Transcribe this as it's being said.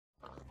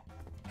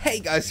Hey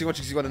guys, you're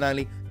watching the one and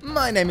only.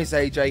 My name is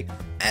AJ,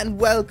 and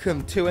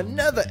welcome to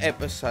another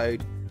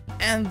episode,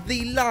 and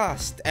the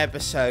last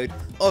episode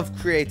of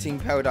Creating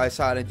Paradise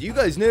Island. You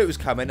guys knew it was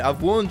coming.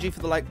 I've warned you for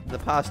the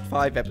past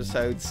 5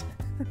 episodes.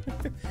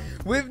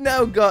 We've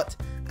now got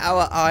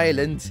our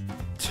island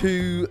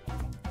to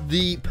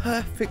the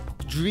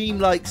perfect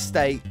dreamlike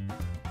state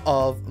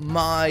of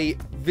my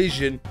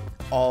vision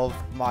of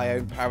my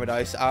own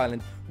Paradise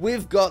Island. I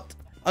got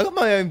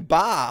my own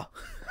bar.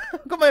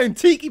 I've got my own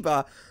tiki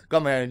bar.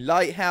 Got my own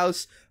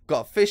lighthouse.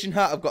 Got a fishing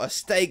hut. I've got a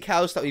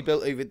steakhouse that we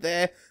built over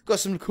there. Got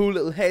some cool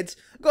little heads.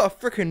 Got a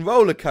freaking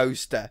roller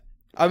coaster.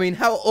 I mean,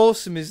 how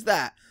awesome is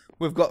that?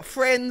 We've got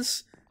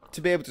friends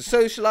to be able to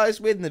socialise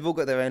with, and they've all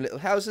got their own little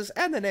houses,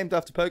 and they're named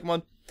after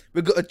Pokemon.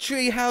 We've got a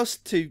tree house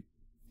to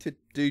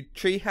do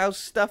treehouse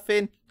stuff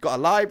in. Got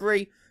a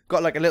library.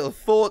 Got like a little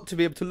fort to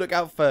be able to look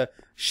out for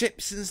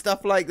ships and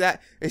stuff like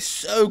that. It's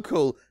so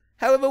cool.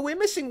 However, we're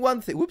missing one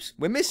thing. Whoops.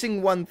 We're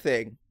missing one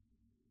thing.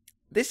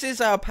 This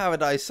is our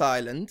Paradise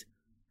Island,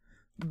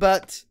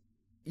 but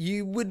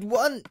you would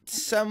want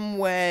some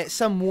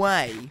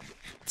way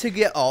to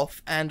get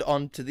off and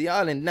onto the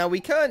island. Now, we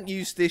can't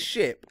use this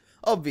ship.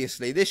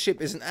 Obviously, this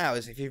ship isn't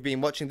ours. If you've been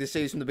watching this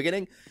series from the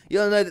beginning,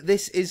 you'll know that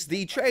this is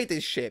the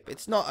trader's ship.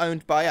 It's not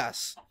owned by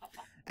us.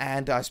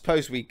 And I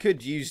suppose we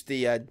could use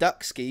the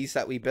duck skis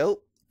that we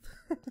built.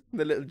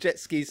 The little jet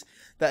skis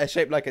that are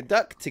shaped like a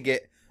duck to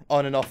get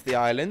on and off the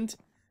island.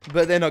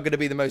 But they're not going to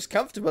be the most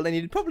comfortable, and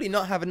you'd probably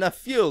not have enough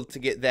fuel to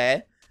get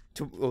there,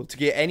 or to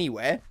get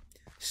anywhere.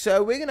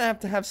 So we're going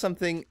to have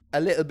something a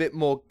little bit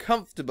more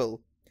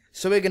comfortable.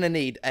 So we're going to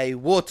need a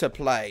water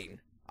plane.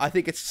 I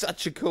think it's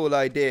such a cool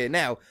idea.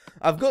 Now,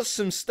 I've got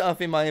some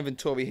stuff in my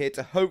inventory here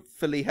to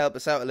hopefully help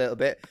us out a little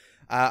bit.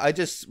 I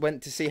just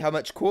went to see how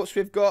much quartz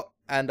we've got,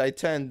 and I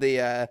turned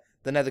the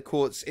nether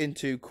quartz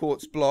into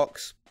quartz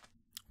blocks.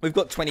 We've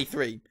got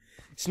 23.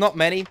 It's not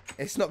many.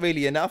 It's not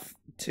really enough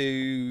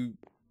to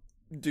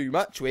do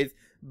much with,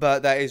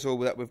 but that is all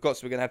that we've got,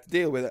 so we're going to have to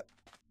deal with it.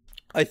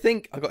 I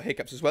think I got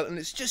hiccups as well, and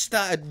it's just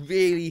started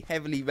really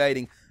heavily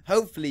raining.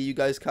 Hopefully you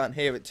guys can't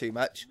hear it too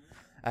much,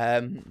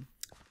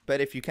 but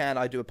if you can,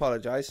 I do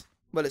apologise.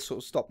 Well, it's sort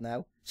of stopped now.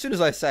 As soon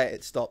as I say it,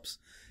 it stops.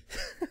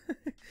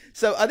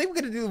 So I think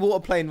we're going to do the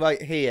water plane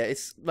right here.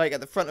 It's like at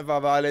the front of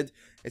our island.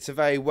 It's a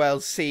very well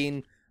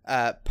seen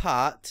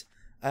part.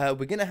 We're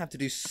going to have to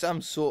do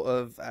some sort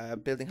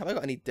of building. Have I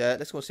got any dirt?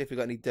 Let's go see if we've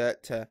got any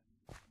dirt to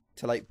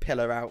like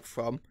pillar out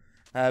from,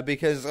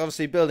 because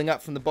obviously building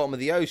up from the bottom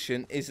of the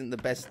ocean isn't the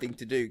best thing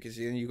to do, because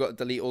you've got to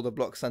delete all the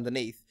blocks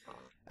underneath.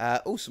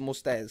 Oh, some more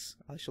stairs.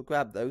 I shall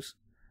grab those.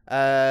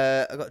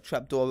 I've got a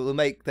trapdoor. We'll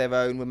make our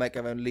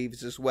own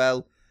levers as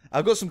well.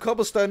 I've got some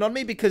cobblestone on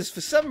me because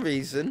for some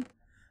reason,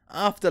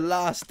 after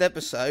last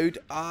episode,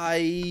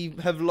 I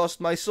have lost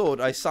my sword.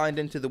 I signed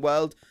into the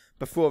world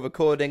before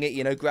recording it,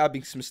 you know,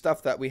 grabbing some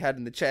stuff that we had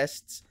in the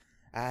chests.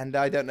 And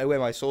I don't know where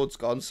my sword's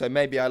gone, so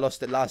maybe I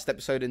lost it last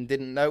episode and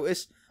didn't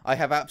notice. I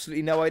have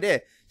absolutely no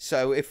idea.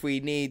 So if we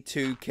need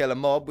to kill a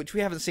mob, which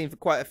we haven't seen for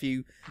quite a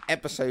few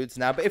episodes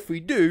now, but if we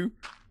do,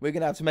 we're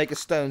going to have to make a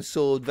stone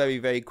sword very,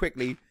 very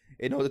quickly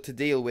in order to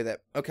deal with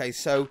it. Okay,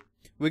 so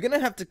we're going to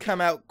have to come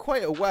out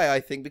quite a way,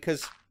 I think,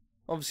 because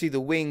obviously the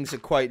wings are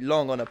quite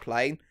long on a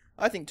plane.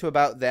 I think to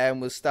about there,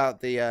 and we'll start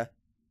the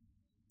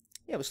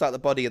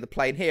body of the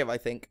plane here, I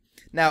think.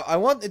 Now, I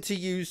wanted to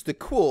use the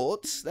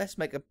quartz. Let's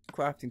make a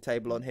crafting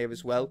table on here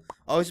as well.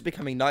 Oh, it's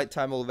becoming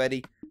nighttime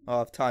already.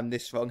 Oh, I've timed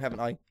this wrong, haven't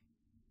I?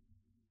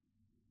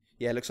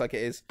 Yeah, looks like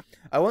it is.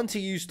 I want to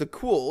use the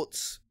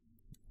quartz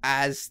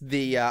as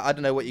the, I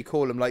don't know what you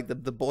call them, like the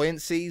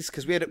buoyancies,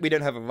 because we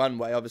don't have a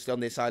runway, obviously, on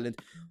this island.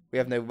 We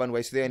have no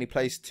runway, so the only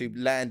place to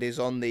land is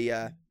on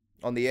the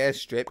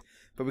airstrip.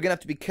 But we're going to have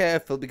to be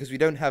careful because we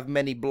don't have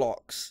many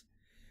blocks.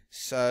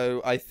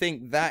 So I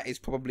think that is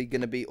probably going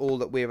to be all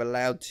that we're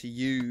allowed to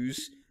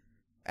use.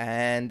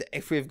 And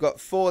if we've got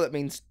 4, that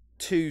means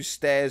 2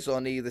 stairs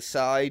on either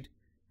side.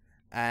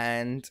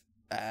 And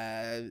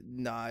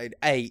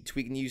 8.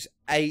 We can use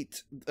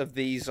 8 of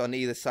these on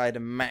either side,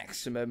 a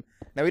maximum.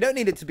 Now we don't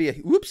need it to be a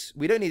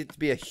we don't need it to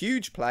be a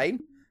huge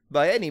plane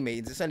by any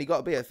means. It's only got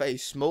to be a very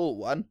small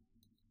one.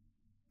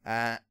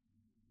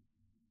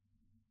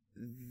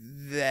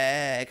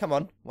 There, come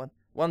on.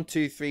 1,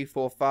 2, 3,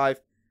 4,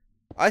 5.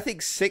 I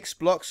think 6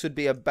 blocks would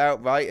be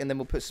about right, and then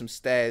we'll put some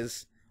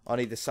stairs on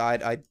either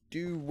side. I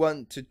do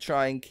want to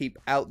try and keep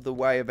out the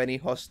way of any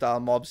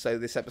hostile mobs, so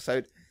this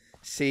episode,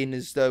 seeing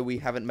as though we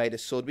haven't made a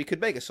sword. We could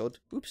make a sword.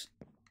 Oops.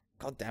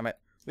 God damn it.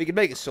 We could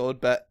make a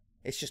sword, but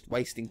it's just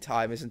wasting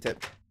time, isn't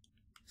it?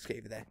 Let's get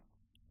over there.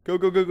 Go,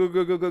 go, go, go,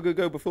 go, go, go, go,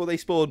 go, before they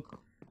spawn.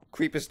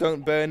 Creepers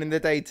don't burn in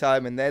the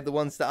daytime, and they're the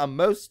ones that I'm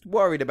most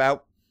worried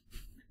about.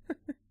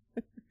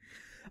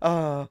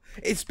 Oh,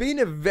 it's been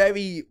a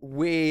very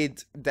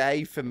weird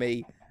day for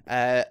me.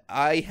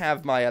 I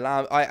have my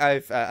alarm.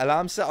 I've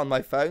alarm set on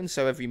my phone,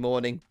 so every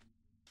morning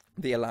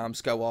the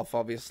alarms go off,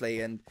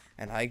 obviously, and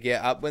I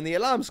get up when the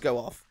alarms go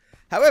off.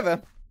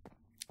 However,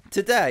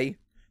 today,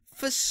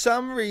 for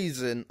some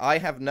reason, I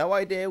have no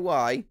idea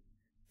why,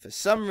 for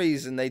some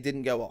reason they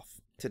didn't go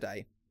off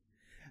today.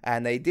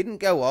 and they didn't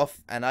go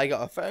off, and I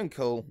got a phone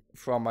call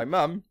from my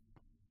mum,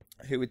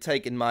 who had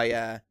taken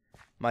my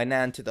my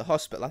nan to the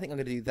hospital. I think I'm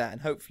going to do that,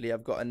 and hopefully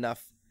I've got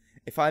enough.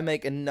 If I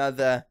made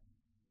another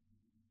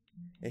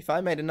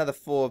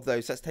 4 of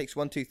those, that takes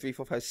 1, 2, 3,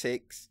 4, 5,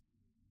 6.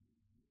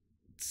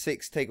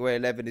 6 take away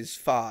 11 is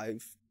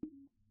 5.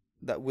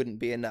 That wouldn't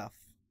be enough.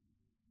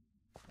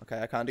 Okay,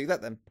 I can't do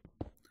that then.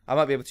 I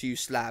might be able to use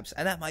slabs,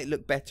 and that might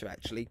look better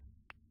actually.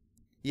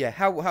 Yeah,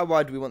 how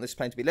wide do we want this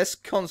plane to be? Let's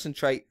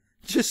concentrate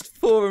just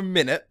for a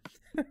minute.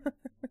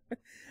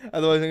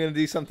 Otherwise I'm going to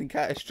do something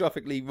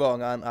catastrophically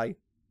wrong, aren't I?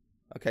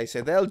 Okay,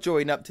 so they'll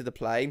join up to the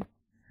plane.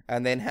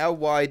 And then how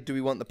wide do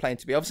we want the plane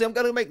to be? Obviously, I'm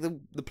going to make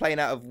the plane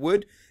out of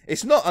wood.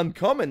 It's not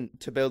uncommon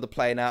to build a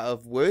plane out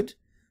of wood.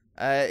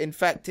 In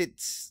fact,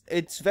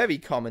 it's very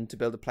common to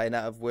build a plane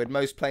out of wood.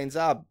 Most planes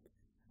are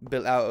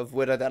built out of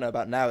wood. I don't know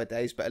about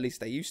nowadays, but at least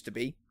they used to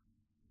be.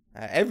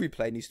 Every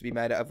plane used to be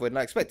made out of wood, and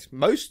I expect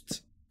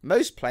most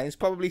planes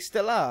probably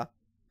still are.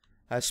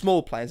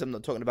 Small planes, I'm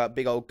not talking about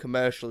big old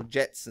commercial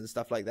jets and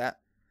stuff like that.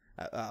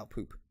 Oh,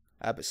 poop.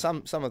 But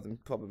some of them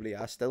probably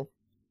are still.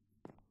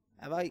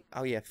 Have I?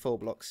 Oh yeah, 4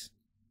 blocks.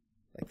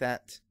 Like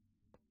that.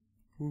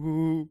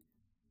 Ooh.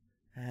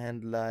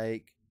 And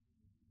like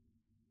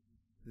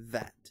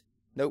that.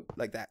 Nope,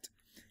 like that.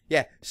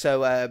 Yeah,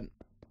 so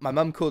my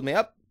mum called me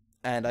up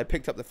and I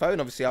picked up the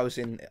phone. Obviously I was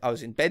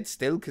in bed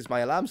still because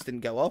my alarms didn't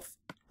go off.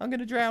 I'm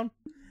gonna drown.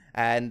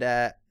 And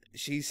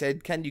she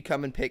said, "Can you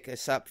come and pick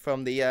us up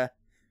from the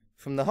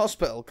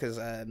hospital?" Because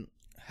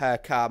her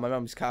car, my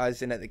mum's car,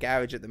 is in at the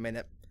garage at the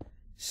minute.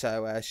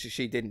 So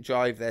she didn't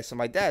drive there. So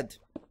my dad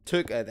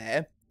took her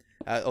there,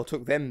 or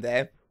took them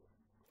there.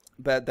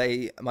 But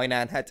my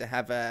nan had to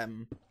have a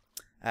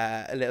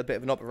little bit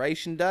of an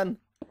operation done.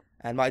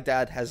 And my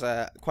dad has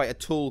quite a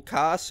tall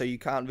car, so you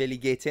can't really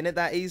get in it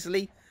that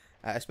easily.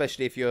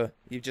 Especially if you've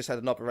just had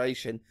an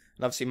operation.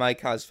 And obviously my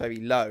car's very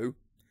low.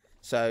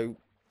 So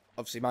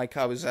obviously my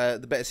car was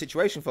the better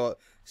situation for it.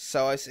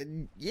 So I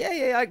said,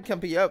 yeah, I can come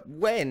pick you up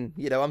when,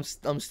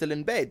 I'm still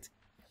in bed.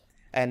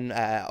 And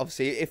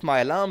obviously, if my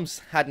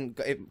alarms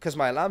because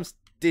my alarms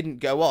didn't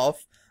go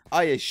off,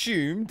 I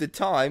assumed the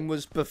time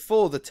was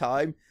before the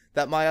time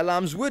that my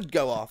alarms would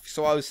go off.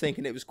 So I was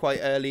thinking it was quite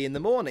early in the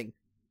morning.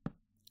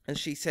 And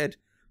she said,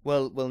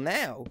 well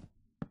now.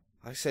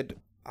 I said,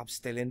 I'm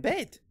still in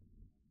bed.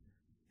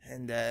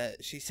 And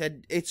she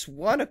said, it's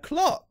 1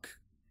 o'clock.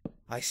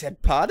 I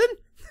said, pardon?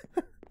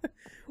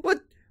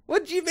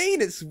 What do you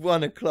mean it's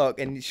 1 o'clock?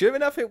 And sure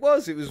enough, it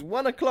was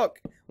 1 o'clock.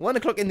 1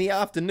 o'clock in the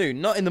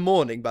afternoon, not in the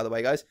morning, by the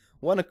way, guys.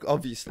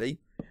 Obviously,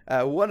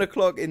 1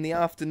 o'clock in the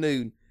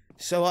afternoon.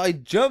 So I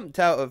jumped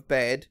out of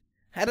bed,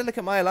 had a look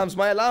at my alarms.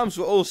 My alarms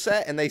were all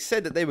set, and they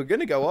said that they were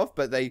going to go off,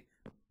 but they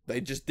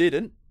just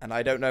didn't, and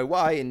I don't know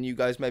why. And you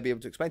guys may be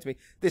able to explain to me.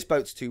 This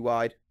boat's too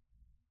wide.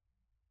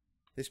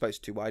 This boat's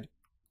too wide.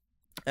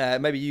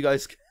 Maybe you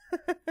guys,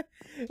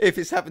 if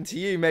it's happened to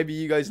you, maybe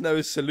you guys know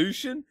a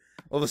solution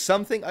or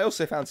something. I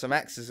also found some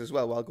axes as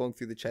well while going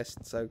through the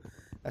chest, so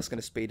that's going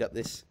to speed up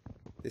this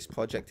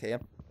project here.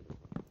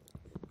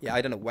 Yeah,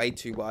 I don't know, way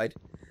too wide.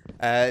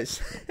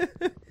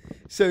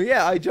 So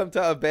yeah, I jumped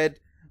out of bed.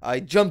 I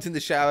jumped in the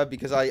shower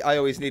because I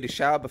always need a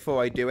shower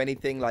before I do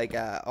anything. Like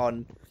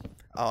on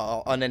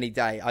any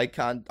day, I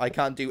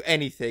can't do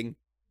anything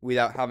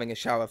without having a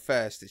shower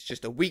first. It's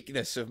just a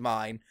weakness of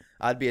mine.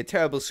 I'd be a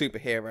terrible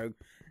superhero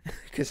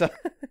because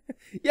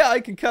yeah, I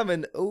can come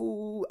and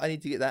I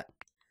need to get that.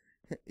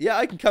 Yeah,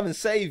 I can come and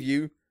save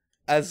you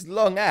as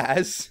long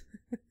as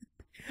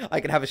I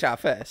can have a shower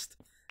first.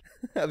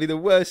 That'd be the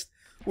worst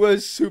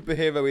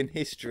superhero in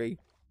history.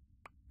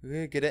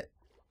 Get it?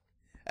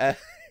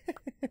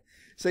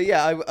 So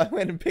yeah, I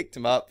went and picked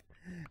him up,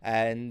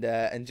 and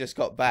just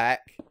got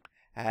back,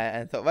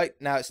 and thought, right,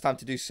 now it's time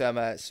to do some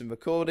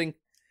recording.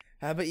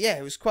 But yeah,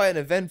 it was quite an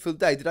eventful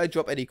day. Did I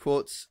drop any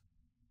quartz?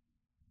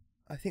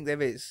 I think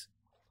there is.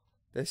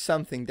 There's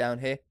something down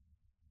here.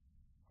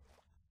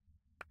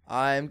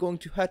 I'm going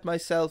to hurt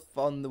myself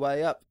on the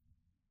way up.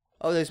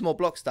 Oh, there's more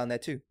blocks down there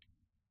too.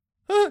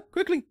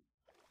 Quickly.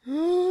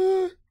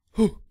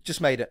 Just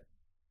made it.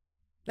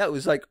 That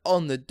was like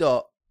on the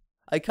dot.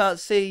 I can't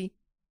see.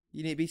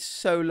 You need to be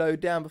so low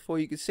down before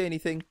you can see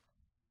anything.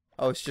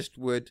 Oh, it's just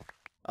wood.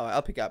 Alright,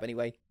 I'll pick it up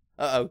anyway.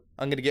 Uh-oh,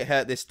 I'm going to get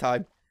hurt this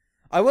time.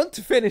 I want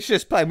to finish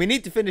this plane. We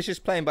need to finish this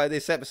plane by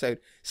this episode.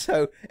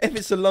 So, if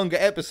it's a longer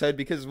episode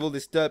because of all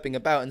this derping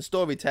about and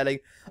storytelling,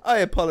 I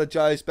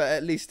apologise, but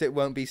at least it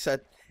won't be so...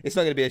 It's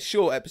not going to be a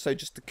short episode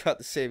just to cut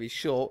the series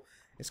short.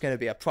 It's going to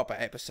be a proper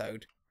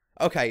episode.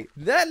 Okay,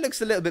 that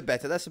looks a little bit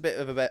better. That's a bit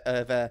of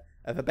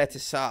a better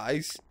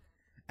size.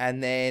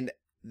 And then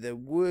the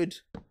wood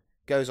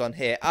goes on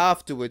here.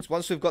 Afterwards,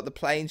 once we've got the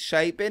plane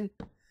shaping,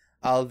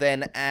 I'll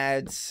then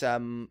add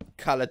some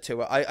colour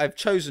to it. I've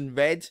chosen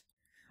red.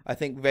 I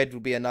think red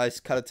will be a nice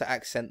colour to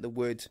accent the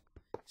wood.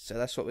 So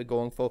that's what we're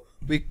going for.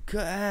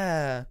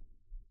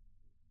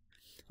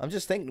 I'm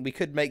just thinking we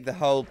could make the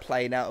whole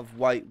plane out of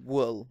white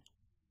wool.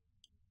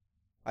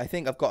 I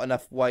think I've got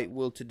enough white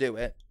wool to do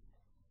it.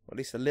 Or at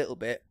least a little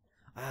bit.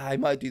 I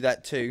might do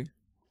that too.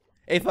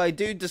 If I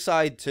do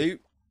decide to,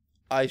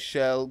 I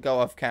shall go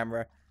off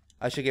camera.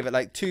 I shall give it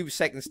like 2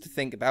 seconds to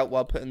think about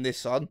while putting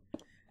this on.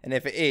 And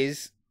if it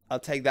is, I'll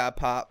take that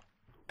apart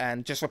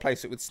and just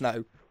replace it with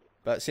snow.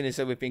 But since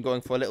we've been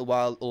going for a little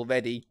while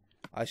already,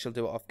 I shall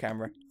do it off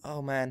camera.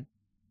 Oh, man.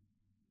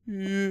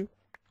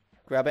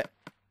 Grab it.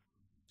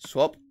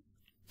 Swap.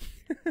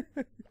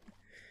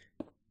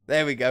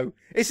 There we go.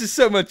 This is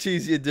so much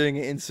easier doing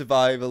it in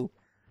survival.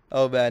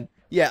 Oh, man.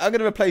 Yeah, I'm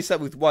going to replace that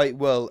with white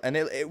wool, and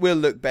it will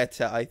look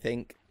better, I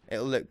think.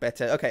 It'll look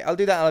better. Okay, I'll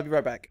do that and I'll be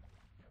right back.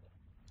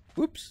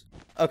 Whoops.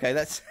 Okay,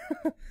 that's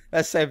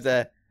saved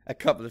a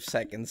couple of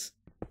seconds.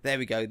 There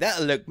we go.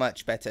 That'll look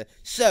much better.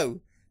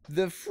 So,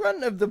 the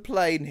front of the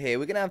plane here,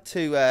 we're going to have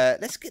to...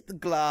 let's get the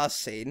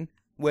glass in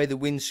where the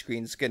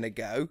windscreen's going to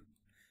go.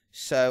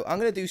 So, I'm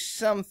going to do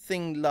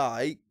something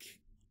like...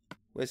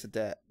 Where's the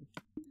dirt?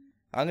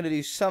 I'm going to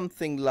do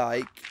something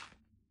like...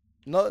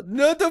 No,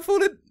 don't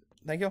fall in!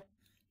 Thank you.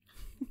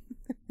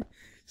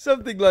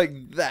 Something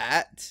like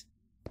that.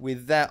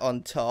 With that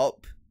on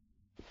top.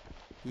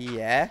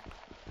 Yeah.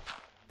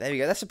 There we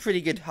go. That's a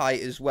pretty good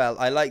height as well.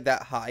 I like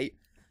that height.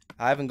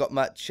 I haven't got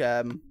much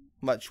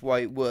much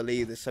white wool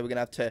either, so we're going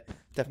to have to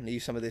definitely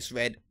use some of this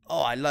red.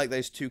 Oh, I like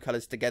those two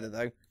colours together,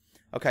 though.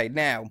 Okay,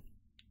 now,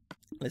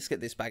 let's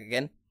get this back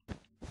again.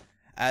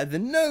 The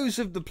nose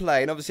of the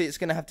plane, obviously, it's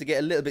going to have to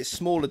get a little bit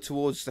smaller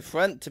towards the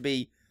front to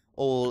be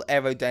all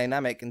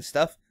aerodynamic and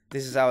stuff.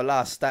 This is our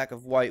last stack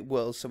of white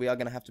wool, so we are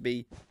going to have to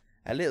be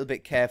a little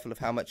bit careful of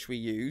how much we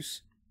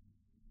use.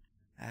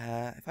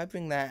 If I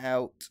bring that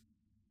out...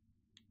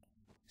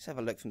 Let's have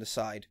a look from the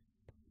side.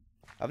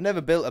 I've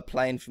never built a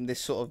plane from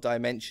this sort of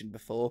dimension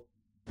before.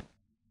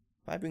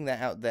 If I bring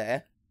that out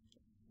there.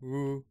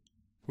 And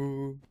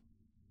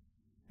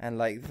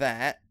like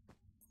that.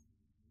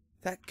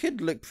 That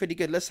could look pretty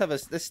good. Let's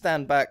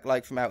stand back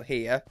like from out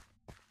here.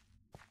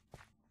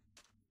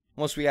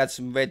 Once we add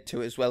some red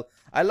to it as well.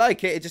 I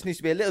like it. It just needs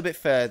to be a little bit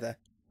further.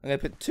 I'm going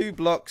to put 2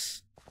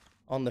 blocks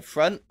on the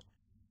front.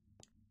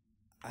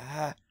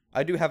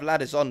 I do have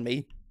ladders on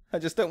me. I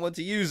just don't want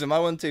to use them. I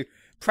want to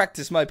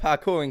practice my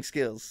parkouring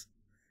skills.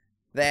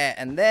 There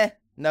and there.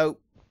 No.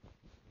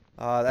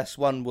 Ah, that's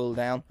one wool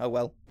down. Oh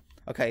well.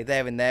 Okay,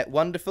 there and there.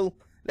 Wonderful.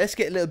 Let's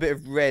get a little bit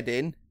of red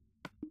in.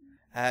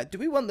 Do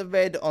we want the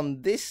red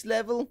on this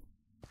level?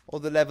 Or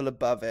the level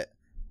above it?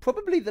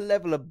 Probably the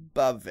level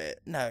above it.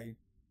 No.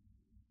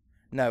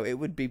 No, it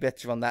would be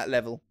better on that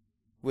level.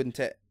 Wouldn't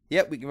it?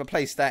 Yep, we can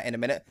replace that in a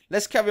minute.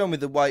 Let's carry on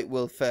with the white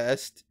wool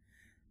first.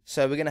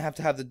 So we're going to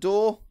have the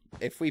door.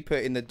 If we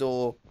put in the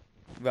door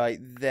right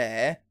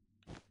there.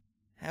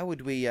 How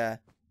would we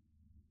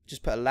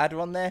just put a ladder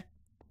on there?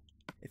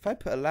 If I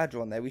put a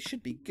ladder on there, we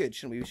should be good,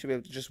 shouldn't we? We should be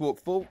able to just walk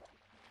forward.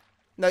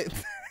 No.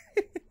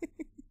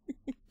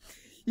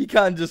 You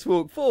can't just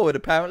walk forward,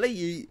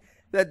 apparently.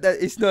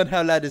 It's not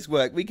how ladders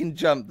work. We can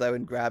jump, though,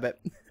 and grab it.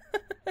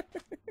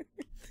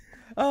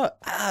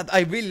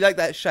 I really like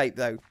that shape,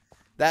 though.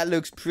 That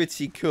looks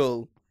pretty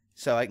cool.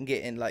 So I can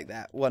get in like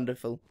that.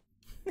 Wonderful.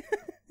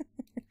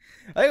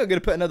 I think I'm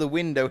going to put another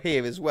window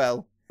here as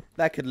well.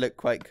 That could look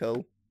quite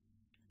cool.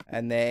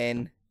 And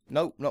then...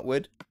 Nope, not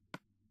wood.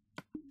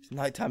 It's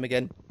nighttime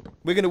again.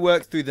 We're going to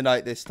work through the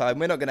night this time.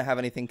 We're not going to have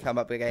anything come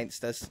up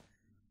against us.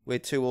 We're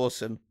too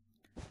awesome.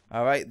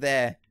 Alright,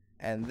 there.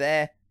 And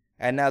there.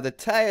 And now the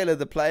tail of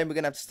the plane. We're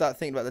going to have to start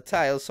thinking about the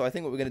tail. So I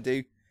think what we're going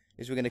to do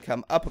is we're going to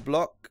come up a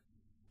block.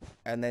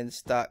 And then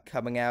start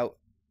coming out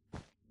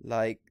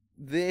like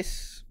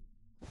this.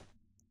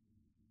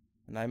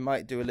 And I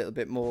might do a little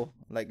bit more.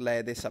 Like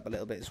layer this up a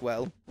little bit as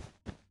well.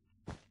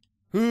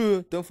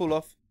 Don't fall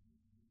off.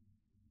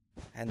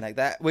 And like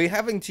that. We're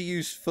having to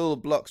use full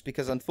blocks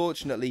because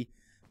unfortunately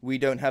we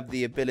don't have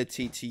the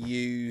ability to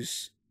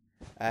use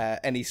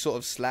any sort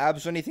of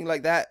slabs or anything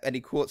like that. Any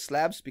quartz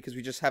slabs because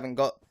we just haven't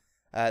got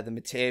the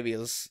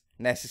materials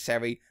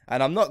necessary.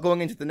 And I'm not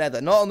going into the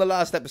nether. Not on the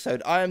last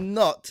episode. I am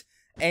not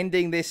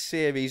ending this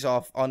series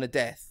off on a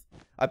death.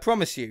 I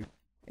promise you.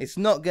 It's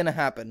not going to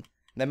happen.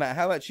 No matter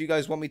how much you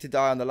guys want me to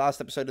die on the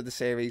last episode of the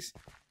series.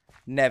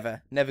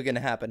 Never. Never going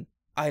to happen.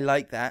 I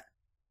like that.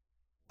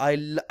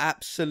 I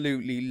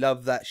absolutely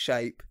love that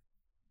shape.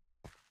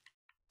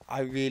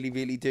 I really,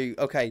 really do.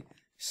 Okay,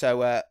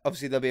 so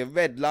obviously there'll be a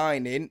red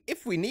line in.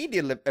 If we need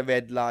a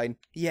red line,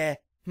 yeah,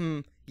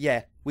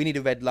 yeah, we need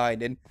a red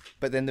line in.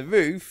 But then the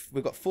roof,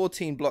 we've got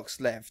 14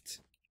 blocks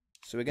left.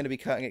 So we're going to be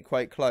cutting it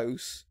quite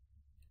close.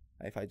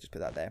 If I just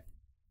put that there.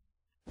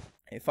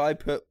 If I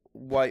put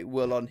white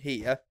wool on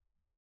here.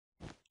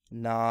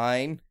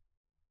 9,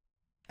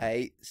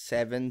 8,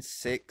 7,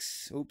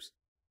 6, oops.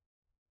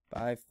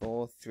 5,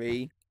 4,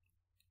 3,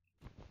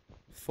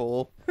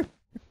 4.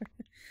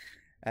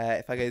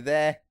 If I go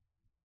there,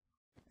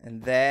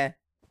 and there,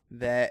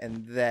 there,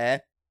 and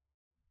there,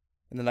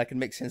 and then I can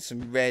mix in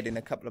some red in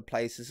a couple of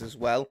places as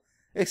well.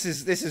 This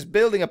is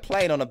building a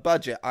plane on a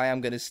budget. I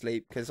am going to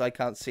sleep because I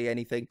can't see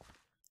anything.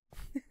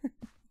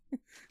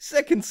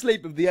 Second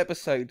sleep of the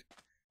episode.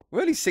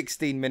 We're only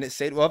 16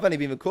 minutes in. Well, I've only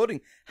been recording.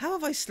 How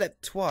have I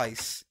slept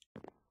twice?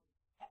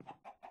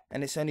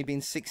 And it's only been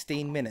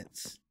 16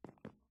 minutes.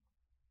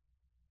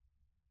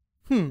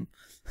 There's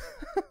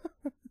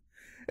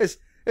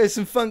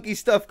some funky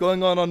stuff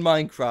going on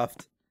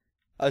Minecraft.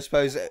 I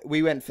suppose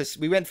we went for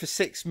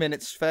 6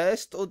 minutes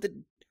first, or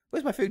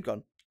where's my food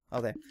gone?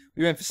 Oh, there.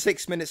 We went for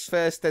 6 minutes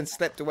first, then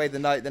slept away the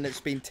night, then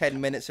it's been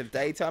 10 minutes of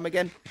daytime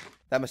again.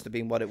 That must have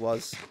been what it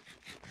was.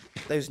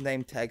 Those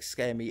name tags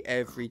scare me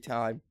every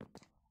time.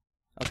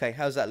 Okay,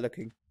 how's that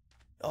looking?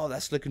 Oh,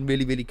 that's looking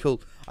really, really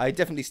cool. I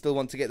definitely still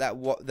want to get that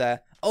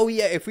there. Oh,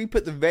 yeah, if we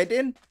put the red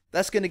in,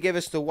 that's going to give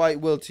us the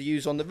white wool to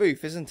use on the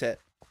roof, isn't it?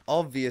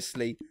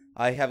 Obviously,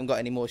 I haven't got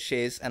any more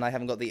shears, and I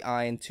haven't got the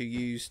iron to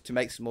use to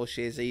make some more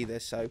shears either,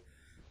 so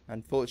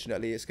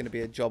unfortunately, it's going to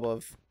be a job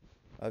of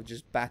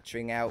just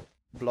battering out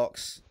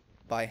blocks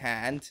by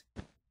hand.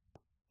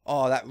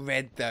 Oh, that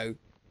red, though.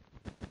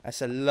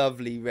 That's a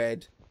lovely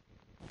red.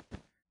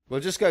 We'll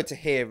just go to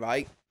here,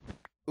 right?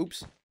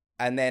 Oops.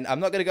 And then I'm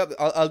not going to go...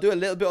 I'll do a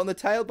little bit on the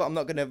tail, but I'm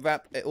not going to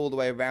wrap it all the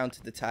way around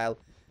to the tail.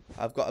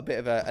 I've got a bit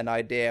of an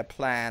idea,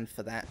 plan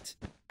for that.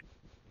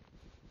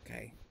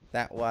 Okay,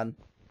 that one.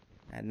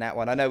 And that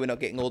one. I know we're not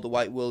getting all the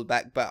white wool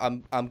back, but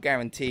I'm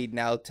guaranteed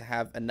now to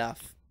have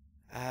enough.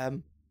 I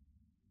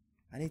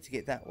need to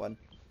get that one.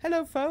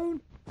 Hello,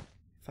 phone.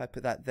 If I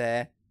put that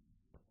there.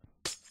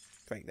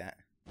 Break that.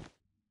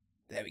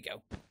 There we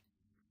go.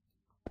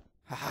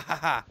 Ha ha ha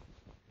ha.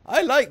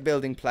 I like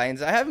building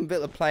planes. I haven't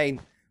built a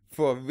plane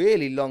for a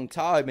really long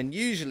time, and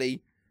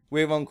usually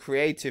we're on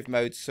creative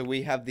mode, so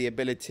we have the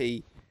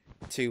ability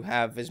to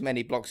have as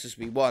many blocks as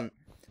we want.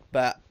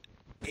 But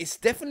it's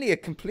definitely a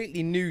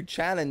completely new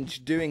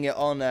challenge doing it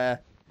on a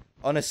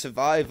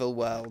survival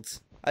world.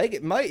 I think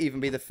it might even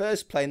be the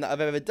first plane that I've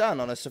ever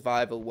done on a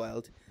survival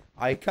world.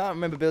 I can't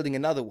remember building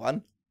another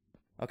one.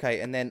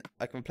 Okay, and then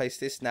I can replace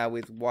this now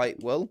with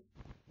white wool.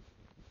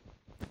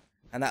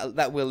 And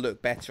that will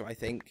look better, I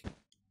think.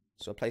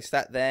 So I'll place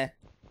that there.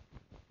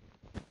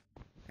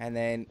 And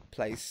then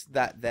place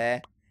that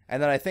there.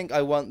 And then I think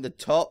I want the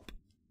top,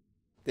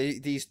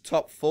 these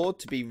top 4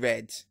 to be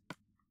red.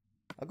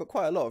 I've got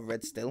quite a lot of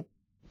red still.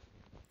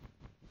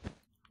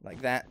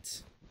 Like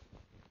that.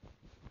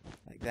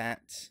 Like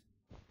that.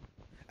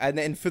 And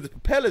then for the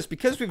propellers,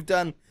 because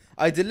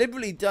I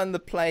deliberately done the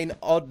plane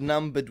odd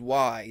numbered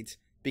wide.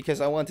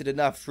 Because I wanted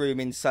enough room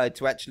inside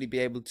to actually be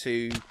able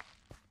to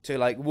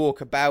like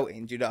walk about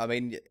in. Do you know what I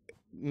mean?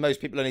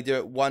 Most people only do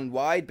it 1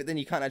 wide, but then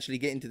you can't actually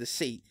get into the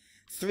seat.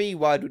 3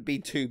 wide would be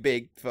too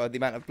big for the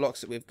amount of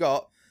blocks that we've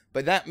got.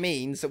 But that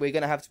means that we're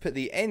going to have to put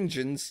the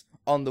engines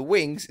on the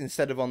wings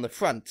instead of on the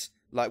front.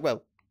 Like,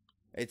 well,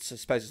 I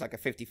suppose it's like a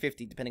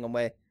 50-50 depending on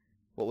what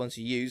ones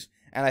you use.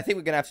 And I think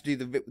we're going to have to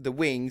do the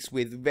wings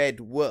with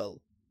red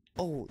wool.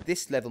 Oh,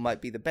 this level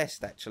might be the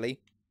best, actually.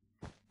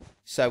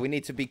 So we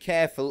need to be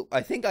careful.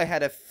 I think I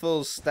had a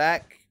full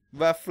stack,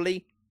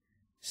 roughly.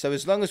 So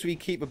as long as we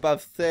keep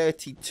above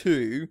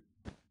 32,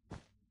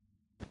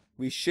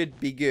 we should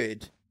be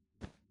good.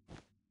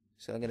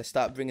 So I'm going to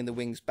start bringing the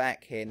wings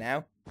back here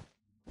now.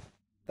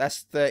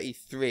 That's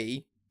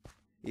 33.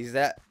 Is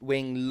that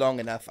wing long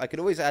enough? I could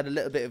always add a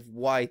little bit of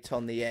white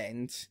on the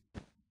end.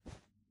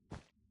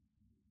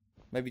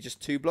 Maybe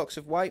just 2 blocks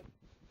of white.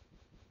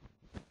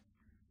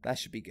 That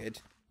should be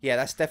good. Yeah,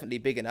 that's definitely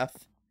big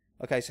enough.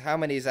 Okay, so how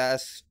many is that?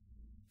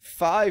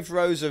 5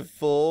 rows of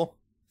 4,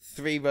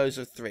 3 rows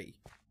of 3.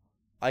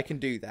 I can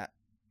do that.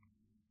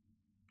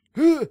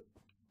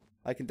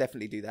 I can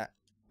definitely do that.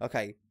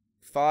 Okay,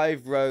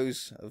 5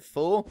 rows of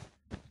 4,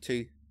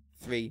 2,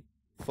 3,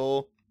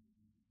 4.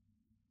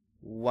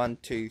 1,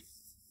 2,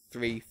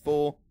 3,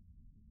 4.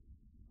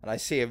 And I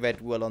see a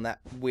red wool on that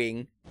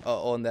wing,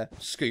 or on the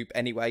scoop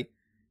anyway.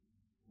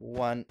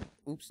 1,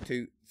 oops,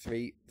 2,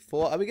 3,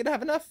 4. Are we going to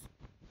have enough?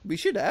 We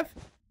should have.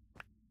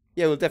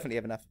 Yeah, we'll definitely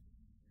have enough.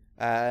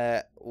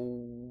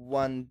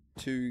 1,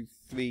 2,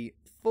 3,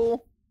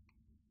 4.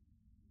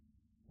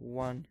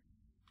 1,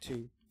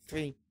 2,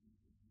 3.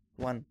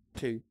 1,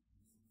 2,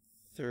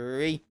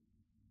 3.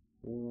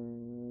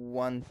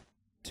 1,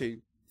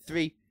 2,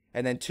 3.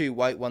 And then 2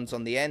 white ones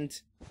on the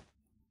end.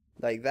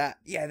 Like that.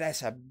 Yeah,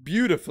 that's a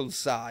beautiful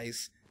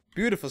size.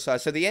 Beautiful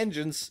size. So the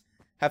engines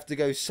have to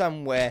go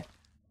somewhere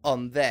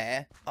on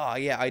there. Oh,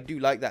 yeah, I do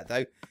like that,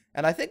 though.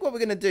 And I think what we're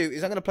going to do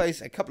is I'm going to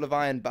place a couple of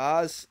iron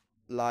bars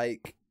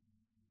like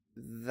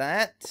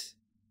that.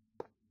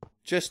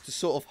 Just to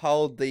sort of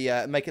hold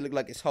the... make it look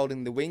like it's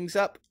holding the wings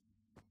up.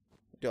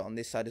 Do it on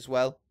this side as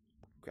well.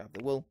 Grab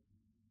the wool.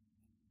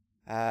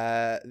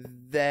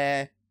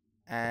 There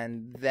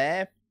and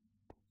there.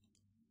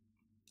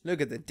 Look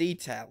at the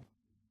detail.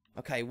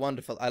 Okay,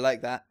 wonderful. I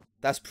like that.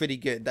 That's pretty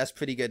good. That's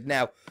pretty good.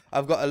 Now,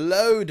 I've got a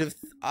load of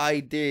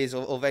ideas,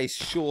 or very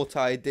short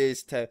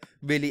ideas, to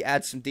really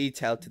add some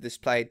detail to this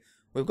plane.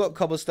 We've got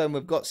cobblestone.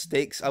 We've got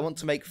sticks. I want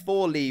to make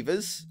 4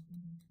 levers.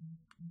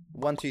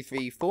 1, 2,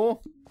 3,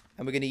 4.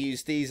 And we're going to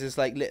use these as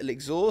like little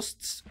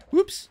exhausts.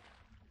 Whoops.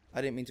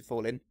 I didn't mean to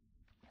fall in.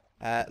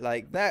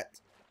 Like that.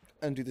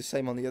 And do the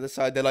same on the other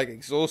side. They're like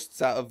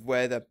exhausts out of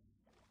where the...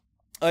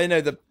 I know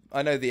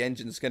the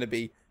engine's going to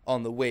be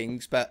on the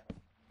wings, but...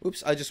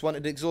 Oops, I just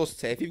wanted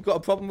exhausts here. If you've got a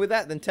problem with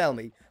that, then tell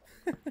me.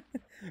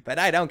 But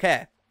I don't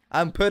care.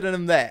 I'm putting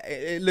them there.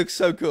 It looks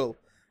so cool.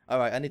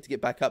 Alright, I need to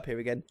get back up here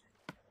again.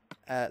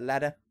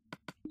 Ladder.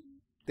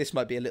 This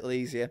might be a little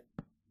easier.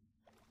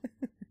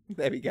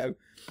 There we go.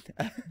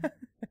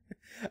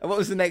 And what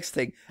was the next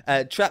thing?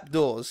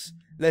 Trapdoors.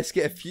 Let's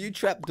get a few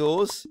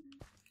trapdoors,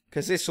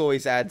 because this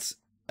always adds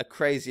a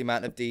crazy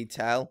amount of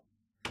detail.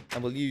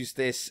 And we'll use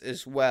this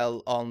as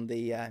well on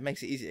the... it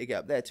makes it easy to get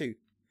up there too.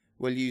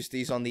 We'll use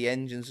these on the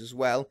engines as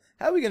well.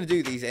 How are we going to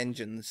do these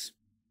engines?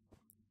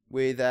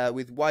 With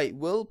white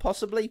wool,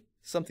 possibly?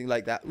 Something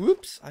like that.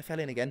 Whoops, I fell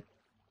in again.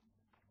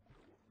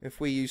 If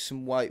we use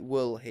some white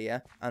wool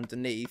here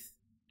underneath,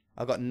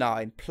 I've got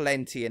 9.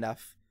 Plenty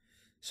enough.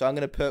 So I'm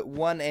going to put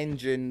one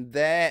engine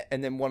there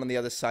and then one on the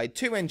other side.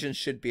 2 engines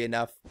should be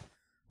enough.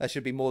 That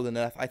should be more than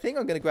enough. I think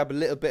I'm going to grab a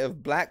little bit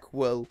of black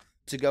wool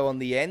to go on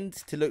the end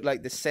to look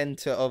like the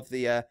center of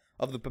the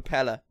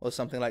propeller or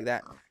something like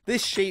that.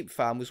 This sheep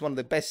farm was one of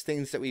the best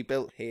things that we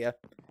built here.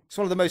 It's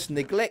one of the most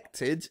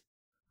neglected,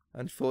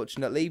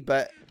 unfortunately,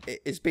 but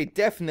it's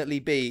definitely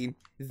been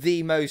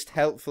the most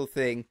helpful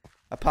thing,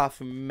 apart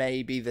from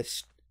maybe the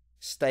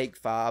steak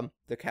farm,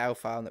 the cow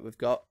farm that we've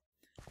got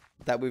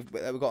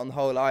on the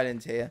whole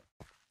island here.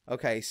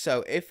 Okay,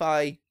 so if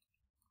I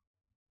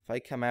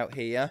come out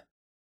here,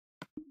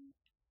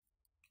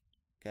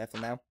 careful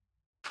now.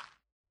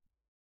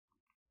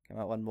 Come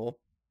out one more.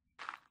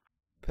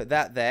 Put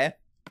that there.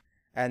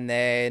 And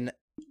then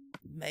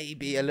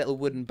maybe a little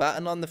wooden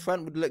button on the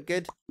front would look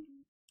good.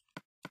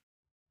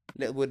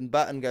 Little wooden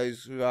button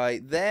goes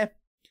right there.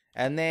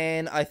 And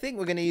then I think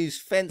we're going to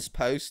use fence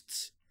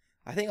posts.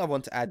 I think I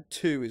want to add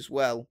 2 as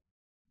well.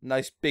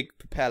 Nice big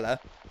propeller.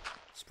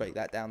 Let's break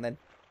that down then.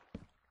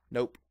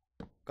 Nope.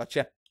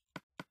 Gotcha.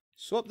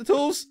 Swap the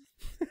tools.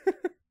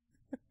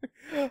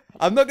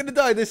 I'm not going to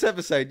die this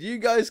episode. You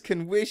guys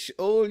can wish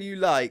all you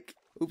like.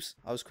 Oops,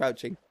 I was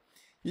crouching.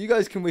 You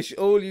guys can wish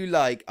all you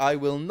like. I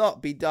will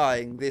not be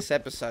dying this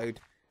episode.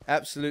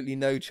 Absolutely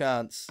no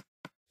chance.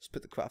 Let's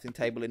put the crafting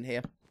table in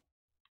here.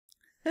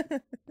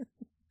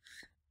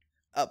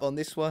 Up on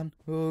this one.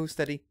 Oh,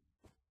 steady.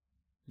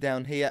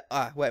 Down here.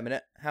 Ah, wait a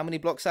minute. How many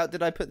blocks out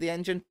did I put the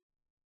engine?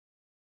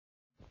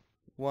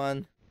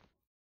 1,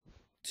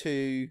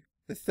 2.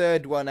 The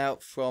third one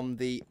out from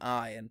the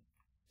iron.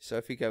 So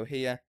if we go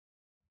here,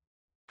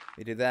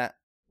 we do that.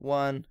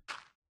 1,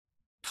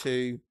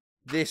 2.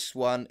 This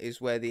one is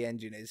where the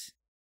engine is.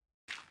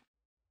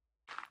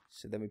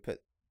 So then we put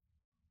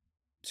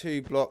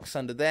 2 blocks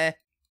under there.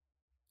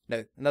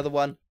 No, another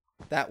one.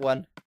 That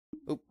one.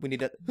 Oh, we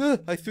need a...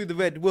 I threw the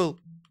red wool.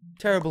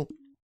 Terrible.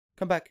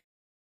 Come back.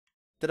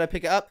 Did I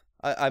pick it up?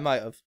 I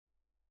might have.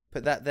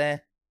 Put that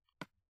there.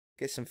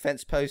 Get some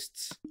fence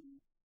posts.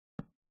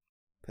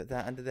 Put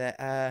that under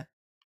there.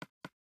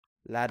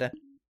 Ladder.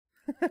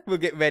 We'll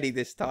get ready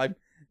this time.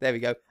 There we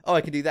go. Oh,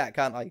 I can do that,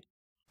 can't I?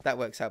 That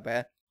works out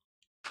better.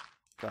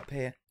 Go up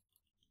here.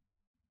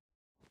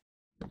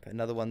 Put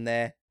another one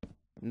there.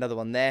 Another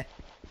one there.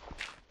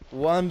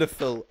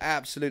 Wonderful.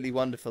 Absolutely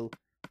wonderful.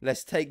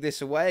 Let's take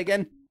this away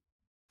again.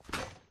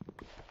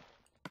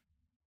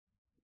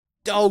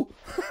 Oh!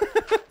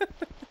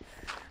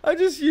 I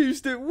just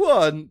used it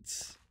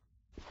once.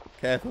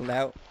 Careful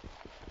now.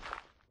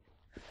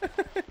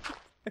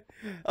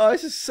 Oh,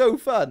 this is so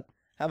fun.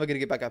 How am I going to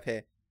get back up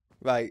here?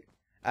 Right.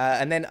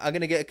 And then I'm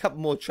going to get a couple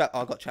more trap...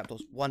 Oh, I got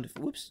trapdoors.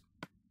 Wonderful. Whoops.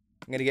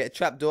 I'm going to get a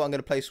trapdoor. I'm going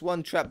to place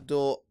one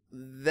trapdoor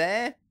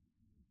there.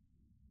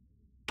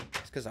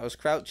 It's because I was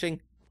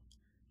crouching.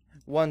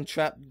 One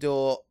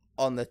trapdoor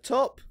on the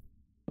top.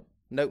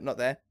 Nope, not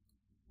there.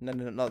 No,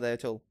 not there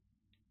at all.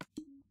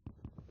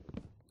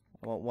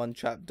 I want one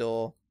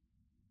trapdoor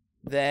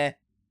there.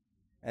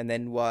 And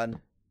then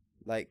one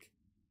like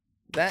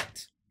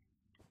that.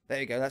 There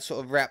you go. That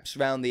sort of wraps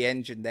around the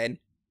engine then. And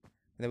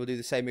then we'll do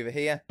the same over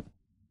here.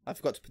 I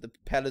forgot to put the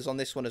propellers on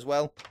this one as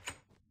well.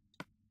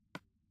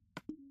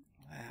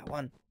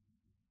 1,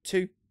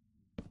 2.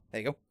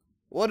 There you go.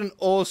 What an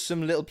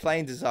awesome little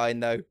plane design,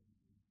 though.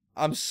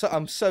 I'm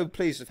so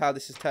pleased with how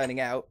this is turning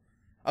out.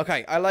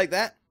 Okay, I like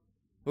that.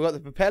 We've got the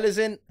propellers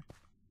in.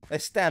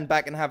 Let's stand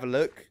back and have a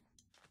look.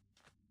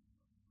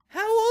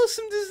 How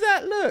awesome does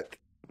that look?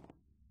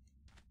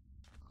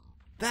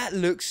 That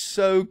looks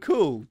so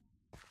cool.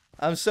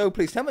 I'm so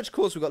pleased. How much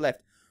quartz we've got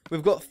left?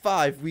 We've got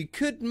 5. We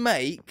could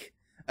make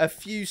a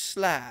few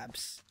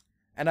slabs.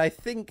 And I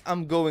think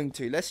I'm going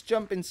to. Let's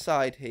jump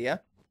inside here.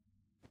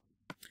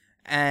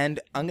 And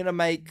I'm going to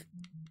make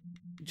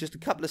just a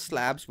couple of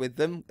slabs with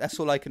them. That's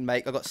all I can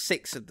make. I've got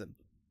 6 of them.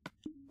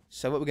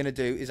 So what we're going to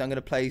do is I'm going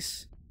to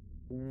place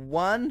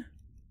one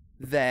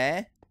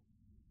there.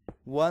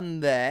 One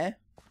there.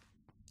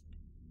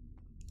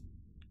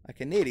 I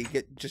can nearly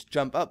just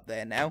jump up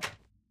there now.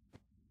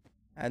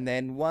 And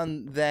then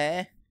one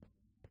there.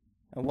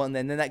 And one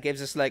there. And then that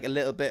gives us like a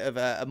little bit of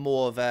a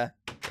more of a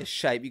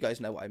shape. You guys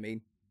know what I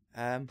mean.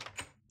 We'll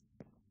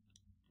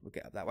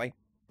get up that way.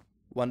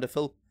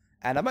 Wonderful.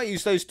 And I might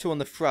use those 2 on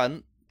the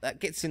front. That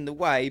gets in the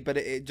way, but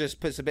it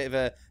just puts a bit of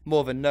a more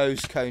of a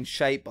nose cone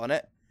shape on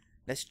it.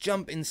 Let's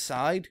jump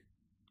inside.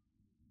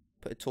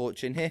 Put a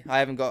torch in here. I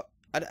haven't got...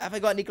 Have I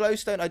got any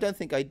glowstone? I don't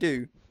think I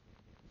do.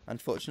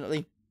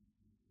 unfortunately.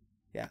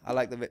 Yeah, I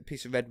like the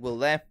piece of red wool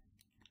there.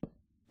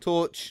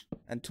 Torch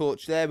and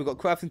torch there. We've got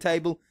crafting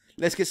table.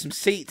 Let's get some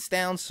seats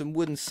down, some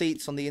wooden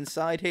seats on the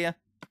inside here.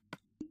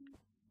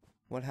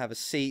 We'll have a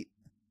seat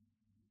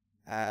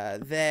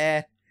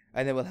there,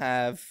 and then we'll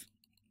have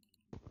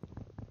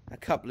a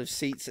couple of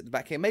seats at the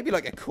back here. Maybe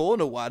like a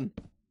corner one.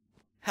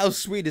 How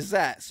sweet is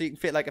that? So you can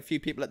fit like a few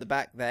people at the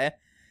back there.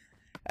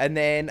 And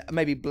then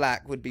maybe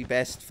black would be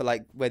best for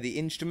like where the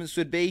instruments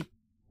would be.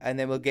 And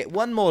then we'll get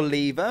one more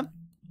lever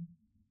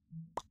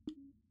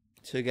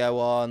to go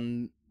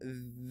on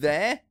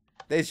there.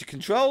 There's your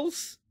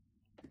controls.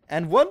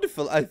 And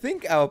wonderful. I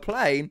think our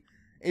plane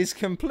is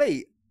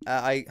complete.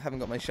 I haven't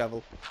got my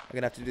shovel. I'm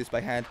going to have to do this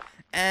by hand.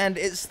 And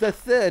it's the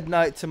third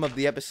item of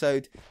the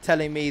episode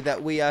telling me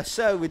that we are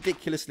so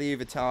ridiculously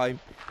over time.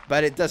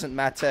 But it doesn't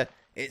matter.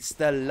 It's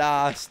the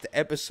last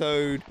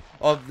episode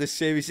of the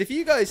series. If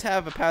you guys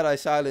have a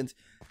Paradise Island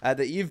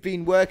that you've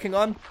been working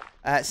on,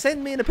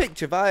 send me in a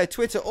picture via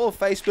Twitter or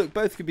Facebook.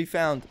 Both can be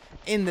found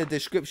in the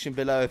description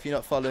below. If you're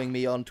not following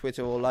me on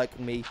Twitter or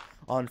liking me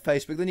on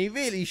Facebook, then you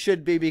really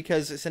should be,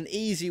 because it's an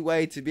easy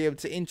way to be able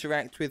to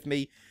interact with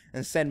me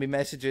and send me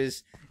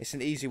messages. It's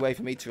an easy way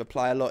for me to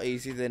reply, a lot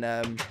easier than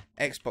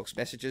Xbox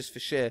messages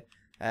for sure.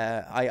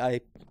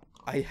 I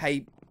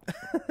hate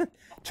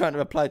trying to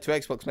reply to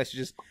Xbox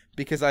messages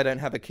because I don't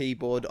have a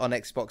keyboard on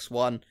Xbox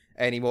One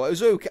anymore.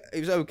 It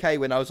was okay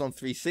when I was on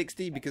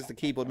 360 because the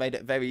keyboard made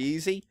it very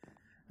easy.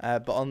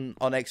 But on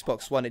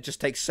Xbox One, it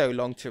just takes so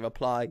long to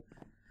reply.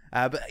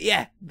 But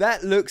yeah,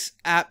 that looks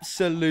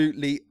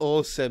absolutely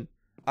awesome.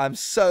 I'm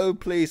so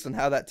pleased on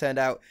how that turned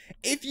out.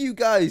 If you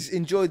guys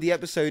enjoyed the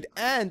episode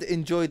and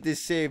enjoyed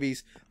this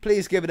series,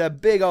 please give it a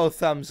big old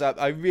thumbs up.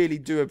 I really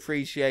do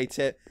appreciate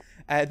it.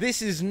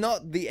 This is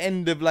not the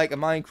end of like a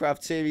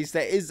Minecraft series.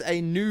 There is a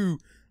new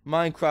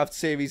Minecraft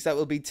series that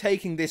will be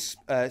taking this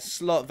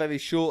slot very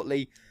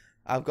shortly.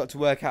 I've got to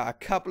work out a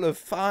couple of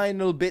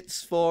final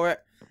bits for it.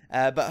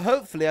 But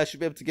hopefully I should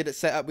be able to get it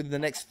set up within the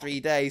next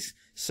 3 days.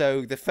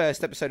 So the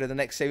first episode of the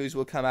next series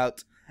will come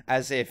out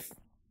as if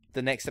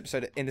the next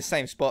episode in the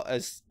same spot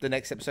as the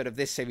next episode of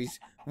this series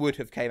would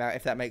have came out,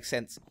 if that makes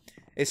sense.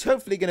 It's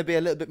hopefully going to be a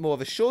little bit more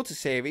of a shorter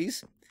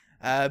series,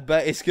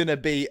 but it's going to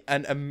be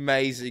an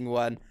amazing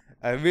one.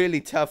 A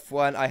really tough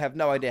one. I have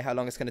no idea how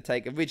long it's going to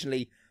take.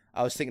 Originally,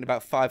 I was thinking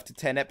about 5 to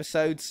 10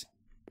 episodes,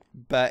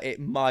 but it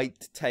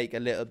might take a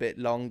little bit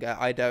longer.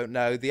 I don't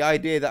know. The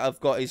idea that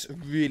I've got is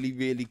really,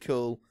 really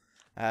cool,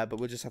 but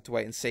we'll just have to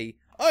wait and see.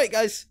 Alright,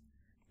 guys,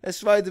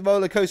 let's ride the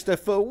roller coaster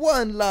for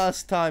one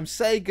last time.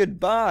 Say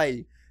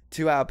goodbye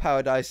to our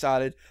Paradise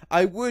Island.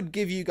 I would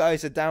give you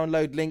guys a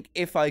download link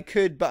if I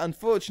could, but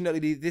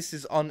unfortunately this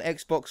is on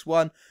Xbox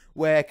One,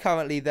 where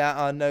currently there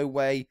are no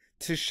way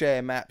to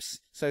share maps.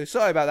 So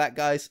sorry about that,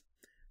 guys,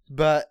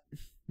 but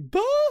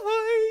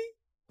bye!